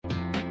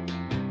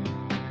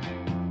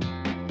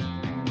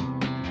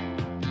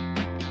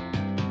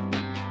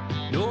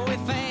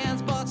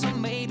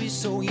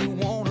So you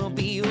wanna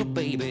be a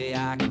baby,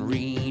 I can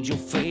read your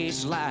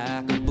face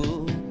like a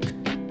book.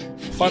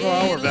 Final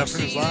hour of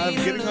Veterans Live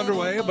getting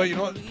underway, but you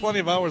know what? Plenty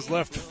of hours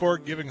left for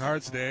Giving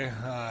Hearts Day.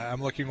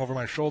 I'm looking over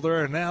my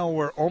shoulder, and now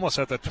we're almost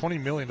at the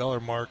 $20 million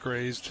mark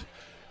raised.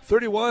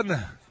 31,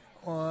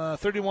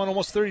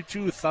 almost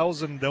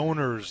 32,000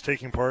 donors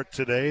taking part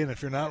today, and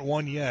if you're not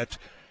one yet,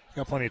 you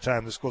got plenty of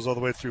time. This goes all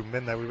the way through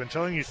midnight. We've been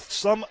telling you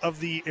some of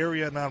the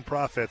area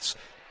nonprofits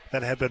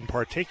that have been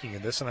partaking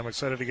in this, and I'm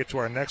excited to get to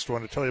our next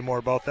one to tell you more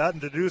about that.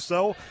 And to do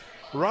so,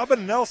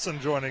 Robin Nelson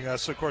joining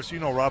us. Of course, you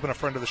know Robin, a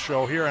friend of the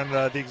show here, and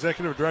the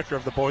executive director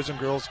of the Boys and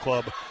Girls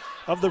Club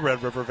of the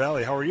Red River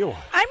Valley. How are you?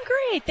 I'm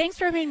great. Thanks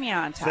for having me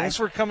on, Ty. Thanks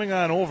for coming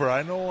on over.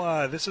 I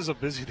know this is a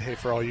busy day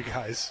for all you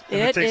guys.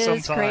 It takes is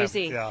some time.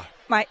 crazy. Yeah.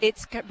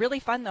 It's really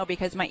fun, though,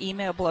 because my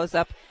email blows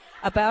up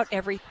about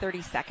every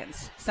 30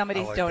 seconds.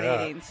 Somebody's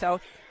donating. That.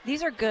 So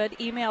these are good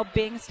email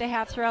bings to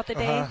have throughout the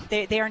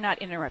day. They are not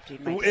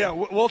interrupting my day. Yeah,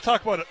 we'll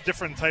talk about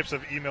different types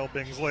of email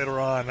bings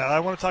later on. I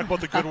want to talk about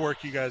the good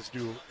work you guys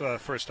do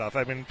first off.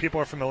 I mean, people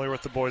are familiar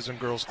with the Boys and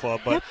Girls Club,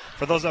 but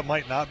for those that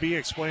might not be,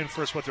 explain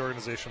first what the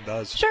organization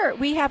does. Sure.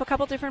 We have a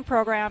couple different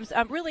programs.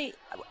 Really,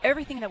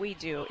 everything that we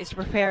do is to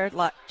prepare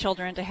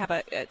children to have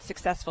a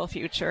successful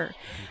future.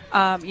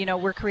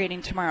 We're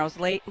creating tomorrow's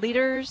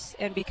leaders,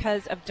 and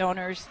because of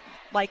donors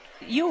like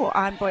you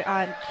on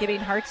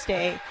Giving Hearts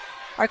Day,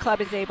 our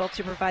club is able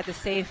to provide the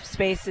safe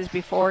spaces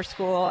before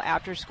school,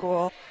 after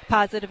school,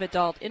 positive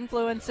adult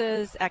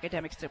influences,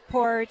 academic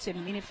support,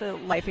 and meaningful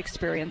life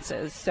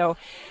experiences. So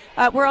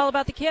we're all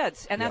about the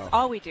kids, and that's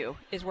all we do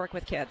is work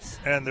with kids.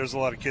 And there's a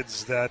lot of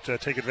kids that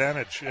take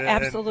advantage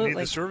Absolutely. and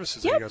need the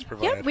services that you guys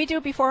provide. Yep, we do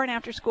before and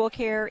after school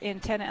care in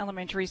 10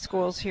 elementary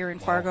schools here in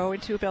Fargo in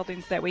 2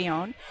 buildings that we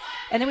own.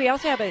 And then we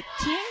also have a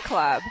teen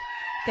club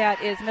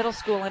that is middle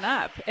school and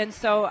up. And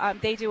so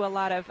they do a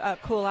lot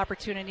of cool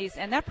opportunities,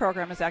 and that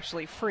program is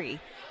actually free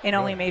and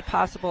only made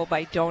possible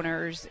by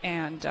donors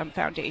and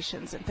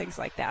foundations and things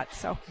like that.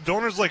 So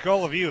donors like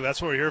all of you,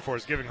 that's what we're here for,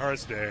 is Giving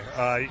Hearts Day.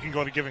 You can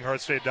go to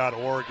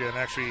givingheartsday.org and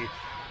actually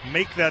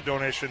make that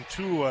donation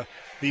to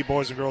the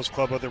Boys and Girls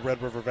Club of the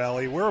Red River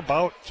Valley. We're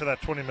about to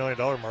that $20 million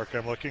mark,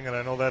 I'm looking, and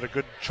I know that a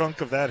good chunk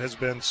of that has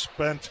been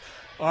spent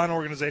on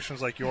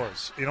organizations like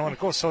yours, and it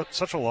goes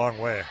such a long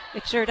way.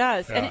 It sure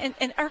does. Yeah.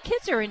 And our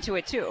kids are into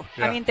it too.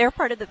 Yeah. I mean, they're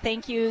part of the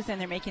thank yous, and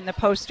they're making the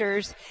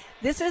posters.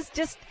 This is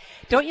just,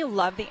 don't you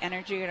love the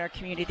energy in our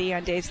community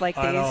on days like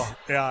these? I know.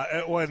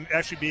 Yeah, when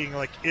actually being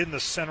like in the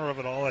center of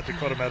it all at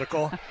Dakota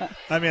Medical.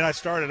 I mean, I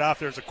started off,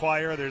 there's a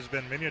choir, there's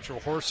been miniature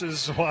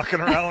horses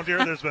walking around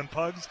here, there's been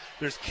pugs,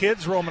 there's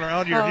kids roaming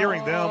around. You're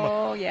hearing them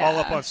all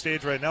up on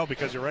stage right now,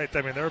 because you're right.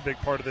 I mean, they're a big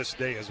part of this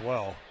day as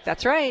well.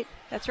 That's right.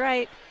 That's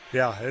right.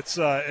 Yeah,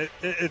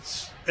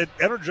 it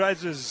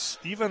energizes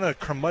even a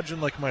curmudgeon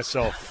like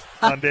myself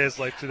on days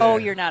like today. Oh,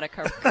 you're not a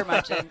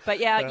curmudgeon. But,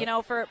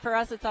 for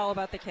us, it's all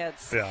about the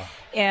kids. Yeah.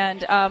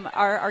 And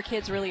our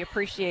kids really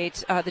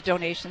appreciate the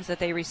donations that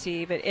they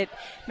receive. It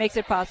makes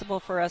it possible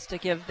for us to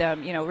give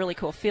them, really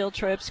cool field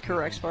trips,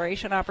 career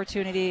exploration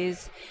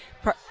opportunities,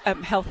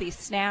 healthy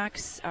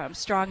snacks,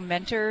 strong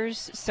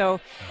mentors.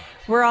 So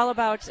we're all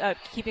about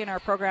keeping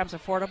our programs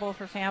affordable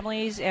for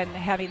families and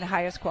having the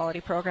highest quality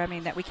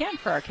programming that we can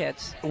for our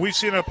kids. We've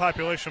seen a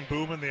population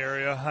boom in the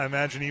area. I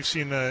imagine you've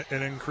seen an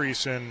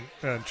increase in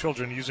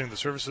children using the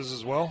services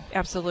as well?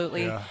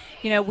 Absolutely.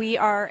 Yeah. We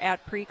are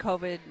at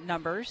pre-COVID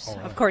numbers.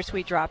 Right. Of course,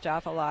 we dropped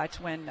off a lot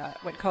when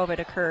COVID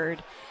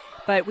occurred.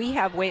 But we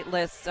have wait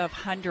lists of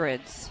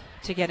hundreds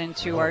to get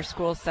into our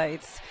school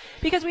sites,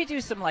 because we do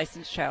some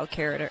licensed child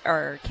care at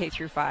our K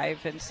through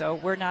 5, and so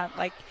we're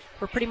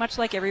pretty much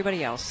like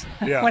everybody else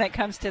when it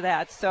comes to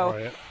that.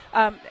 So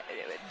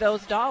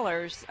those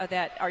dollars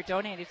that are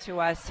donated to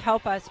us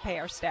help us pay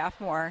our staff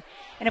more,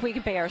 and if we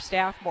can pay our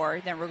staff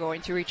more, then we're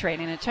going to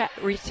retain and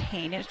attract more,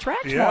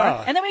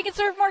 and then we can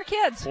serve more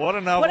kids. What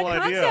a novel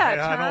idea.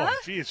 Concept, I know.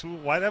 Geez,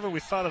 why haven't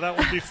we thought of that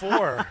one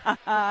before?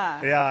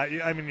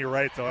 I mean, you're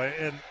right, though.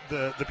 And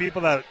the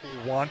people that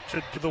want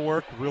to do the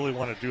work really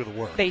want to do the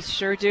work. They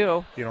sure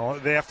do.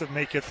 They have to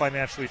make it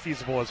financially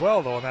feasible as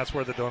well, though, and that's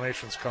where the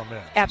donations come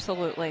in.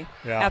 Absolutely.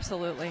 Yeah.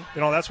 Absolutely.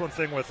 That's one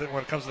thing with it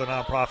when it comes to the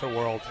nonprofit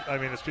world. I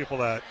mean, it's people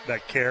that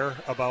care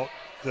about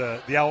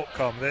the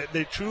outcome.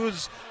 They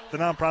choose the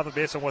nonprofit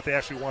based on what they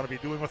actually want to be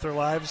doing with their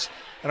lives,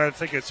 and I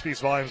think it speaks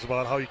volumes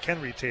about how you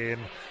can retain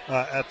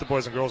at the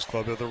Boys and Girls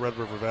Club of the Red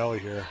River Valley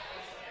here.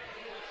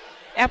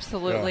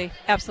 Absolutely.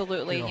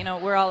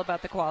 We're all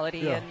about the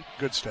quality and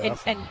good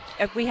staff, and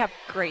we have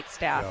great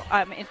staff.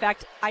 In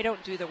fact, I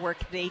don't do the work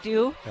they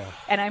do,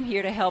 and I'm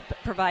here to help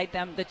provide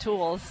them the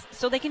tools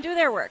so they can do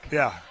their work.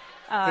 Just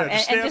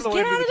and stay out of the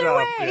way to do the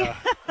job.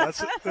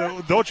 That's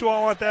don't you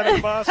all want that as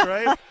a boss,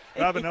 right?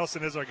 Robin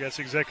Nelson is our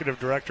guest, executive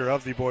director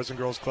of the Boys and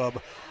Girls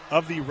Club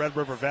of the Red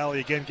River Valley.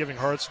 Again, Giving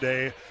Hearts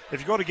Day. If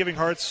you go to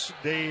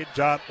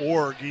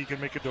givingheartsday.org, you can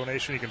make a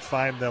donation. You can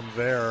find them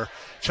there.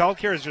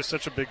 Childcare is just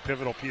such a big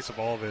pivotal piece of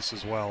all of this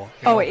as well.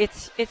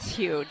 It's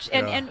huge.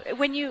 And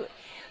when you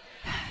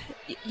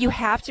You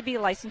have to be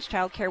licensed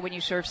childcare when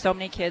you serve so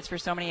many kids for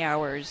so many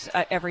hours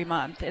every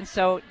month. And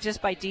so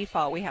just by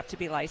default, we have to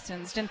be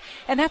licensed. And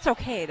that's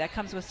okay. That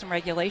comes with some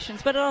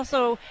regulations, but it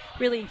also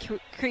really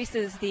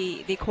increases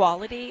the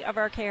quality of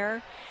our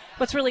care.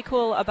 What's really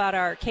cool about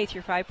our K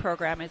through 5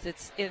 program is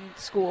it's in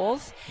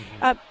schools.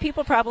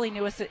 People probably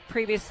knew us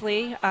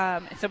previously,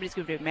 and somebody's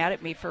going to be mad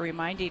at me for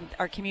reminding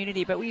our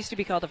community, but we used to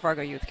be called the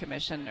Fargo Youth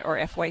Commission, or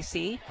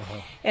FYC.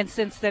 And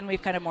since then,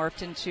 we've kind of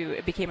morphed into,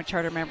 it became a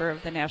charter member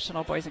of the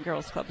National Boys and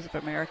Girls Clubs of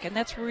America. And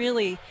that's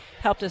really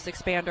helped us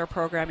expand our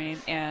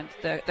programming and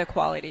the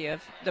quality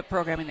of the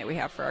programming that we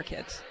have for our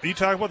kids. You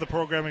talk about the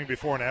programming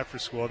before and after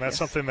school, and that's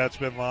Yes. something that's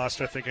been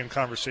lost, I think, in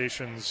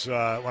conversations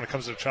when it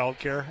comes to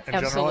childcare in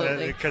Absolutely.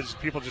 general. Because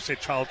people just say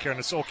childcare, and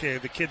it's okay.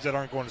 The kids that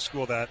aren't going to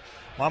school, that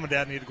mom and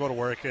dad need to go to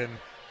work. And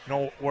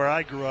where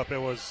I grew up, it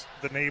was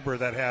the neighbor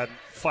that had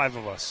 5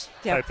 of us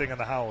Yep. type thing in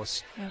the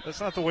house. Yep. That's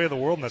not the way of the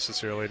world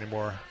necessarily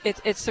anymore.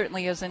 It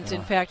certainly isn't.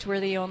 In fact, we're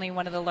the only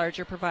one of the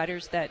larger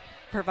providers that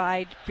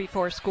provide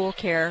before school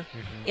care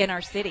in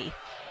our city.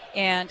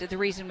 And the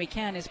reason we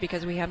can is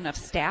because we have enough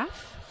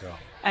staff. Yeah.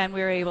 And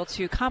we're able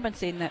to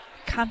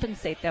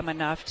compensate them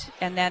enough.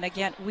 And then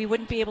again, we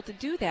wouldn't be able to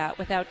do that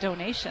without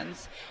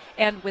donations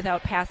and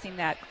without passing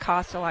that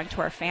cost along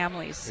to our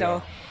families.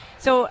 So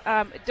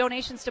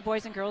donations to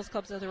Boys and Girls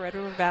Clubs of the Red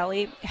River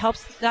Valley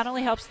not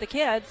only helps the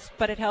kids,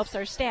 but it helps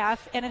our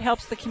staff and it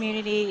helps the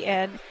community,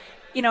 and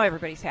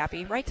everybody's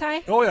happy, right,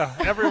 Ty? Oh, yeah.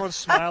 Everyone's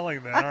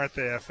smiling then, aren't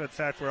they? If, in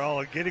fact, we're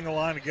all getting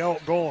along to go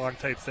along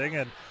type thing.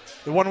 And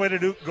the one way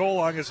to go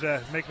along is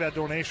to make that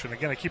donation.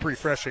 Again, I keep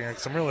refreshing it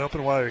because I'm really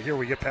hoping while we're here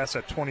we get past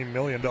that $20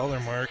 million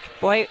mark.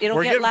 Boy, it'll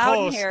We're get getting loud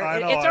close. in here. I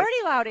know. It's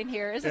already loud in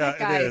here, isn't Yeah, it,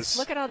 guys? it is.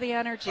 Look at all the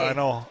energy. I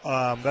know.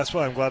 That's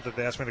why I'm glad that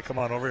they asked me to come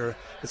on over here.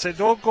 They said,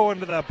 don't go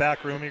into that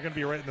back room. You're going to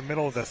be right in the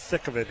middle of the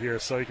thick of it here,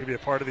 so you can be a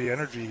part of the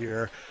energy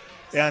here.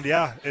 And,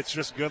 yeah, it's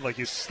just good. Like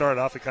you started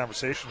off the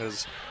conversation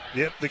is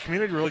the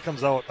community really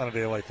comes out on a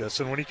day like this.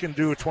 And when you can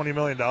do $20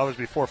 million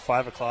before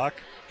 5 o'clock,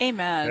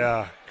 Amen.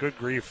 yeah, good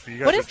grief. You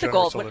guys What are is the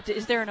goal? generous.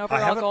 Is there an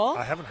overall goal?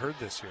 I haven't heard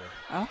this year.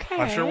 Okay.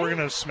 I'm sure we're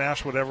going to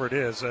smash whatever it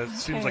is. It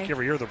seems like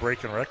every year they're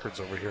breaking records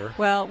over here.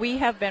 Well, we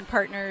have been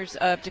partners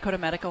of Dakota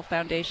Medical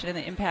Foundation and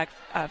the Impact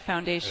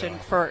Foundation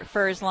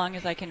for as long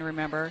as I can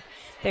remember.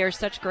 They are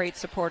such great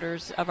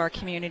supporters of our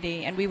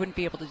community, and we wouldn't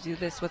be able to do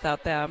this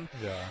without them.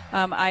 Yeah.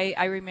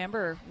 I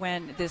remember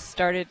when this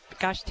started,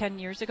 10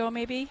 years ago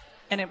maybe,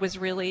 and it was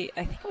really,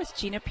 I think it was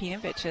Gina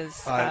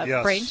Pinovich's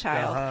Yes.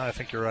 brainchild. I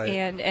think you're right.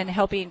 And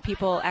helping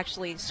people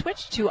actually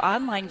switch to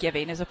online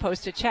giving as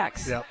opposed to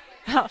checks. Yep.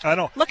 I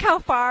know. Look how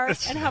far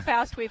and how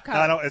fast we've come.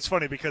 I know. It's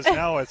funny because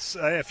now it's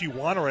if you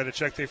want to write a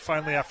check, they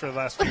finally, after the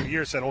last few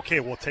years, said, okay,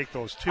 we'll take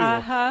those too.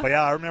 But,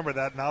 yeah, I remember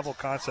that novel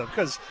concept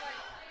because,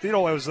 it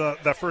was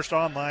that first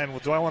online, well,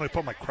 do I want to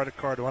put my credit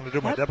card? Do I want to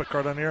do my debit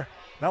card on here?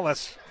 Now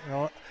let's,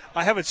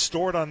 I have it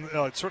stored on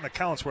certain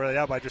accounts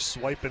where, by just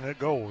swiping it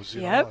goes.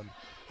 You know, and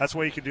that's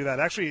why you can do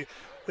that. Actually,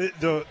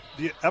 the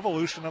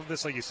evolution of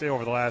this, like you say,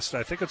 over the last,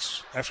 I think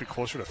it's actually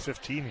closer to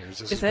 15 years.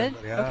 Is it?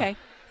 Yeah. Okay.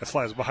 It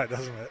flies by,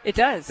 doesn't it? It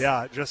does.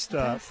 Yeah, just,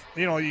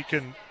 you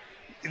can,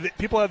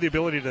 people have the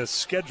ability to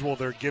schedule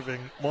their giving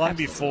long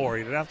before.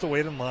 You don't have to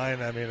wait in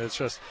line. I mean, it's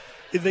just,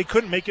 they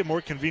couldn't make it more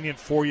convenient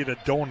for you to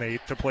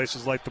donate to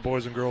places like the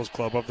Boys and Girls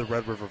Club of the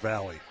Red River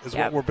Valley is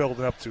what we're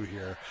building up to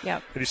here.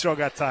 Yep. And you still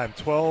got time.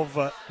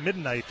 12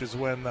 midnight is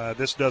when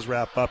this does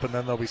wrap up, and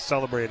then they'll be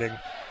celebrating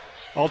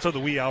all to the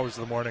wee hours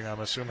of the morning,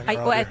 I'm assuming. They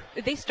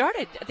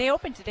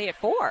opened today at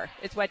 4.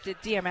 It's what the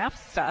DMF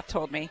staff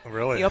told me.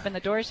 Really? They opened the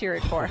doors here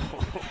at 4.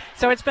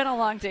 So it's been a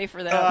long day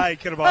for them. I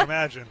can about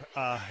imagine.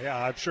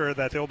 I'm sure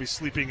that they'll be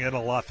sleeping in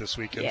a lot this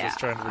weekend, just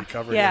trying to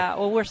recover. Yeah,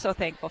 well, we're so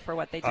thankful for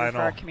what they do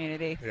for our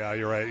community. Yeah,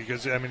 you're right.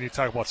 Because, you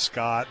talk about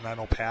Scott, and I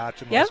know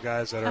Pat and those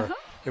guys that are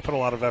they put a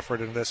lot of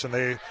effort into this, and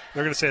they're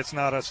going to say it's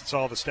not us, it's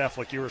all the staff,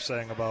 like you were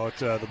saying about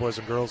the boys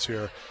and girls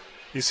here.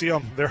 You see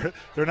them;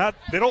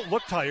 they don't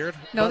look tired.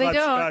 No, they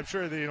don't. I'm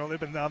sure they've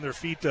been on their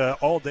feet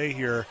all day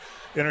here,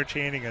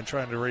 entertaining and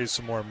trying to raise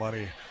some more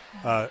money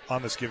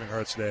on this Giving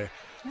Hearts Day.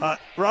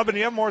 Robin, do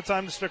you have more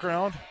time to stick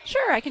around?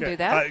 Sure, I can do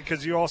that.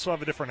 Because you also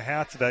have a different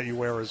hat that you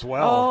wear as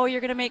well. Oh, you're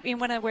going to make me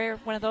want to wear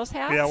one of those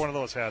hats? Yeah, one of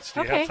those hats.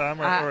 Do you have time?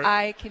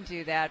 I can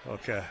do that.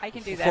 Okay. I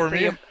can do that for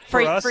me, you.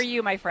 For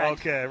you, my friend.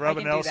 Okay,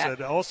 Robin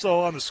Nelson.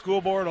 Also on the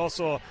school board,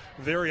 also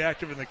very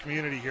active in the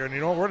community here. And,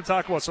 we're going to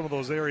talk about some of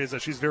those areas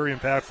that she's very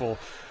impactful.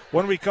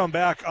 When we come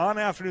back on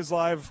Afternoons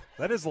Live,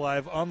 that is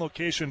live on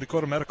location,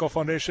 Dakota Medical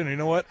Foundation. And you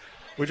know what?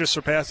 We just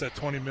surpassed that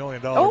 $20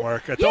 million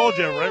mark. I told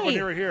you right when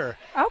you were here.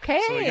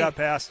 Okay. So we got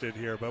past it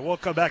here. But we'll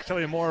come back,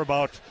 tell you more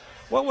about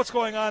what's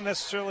going on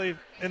necessarily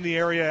in the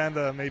area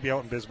and maybe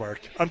out in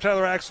Bismarck. I'm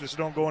Tyler Axton, so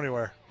don't go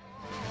anywhere.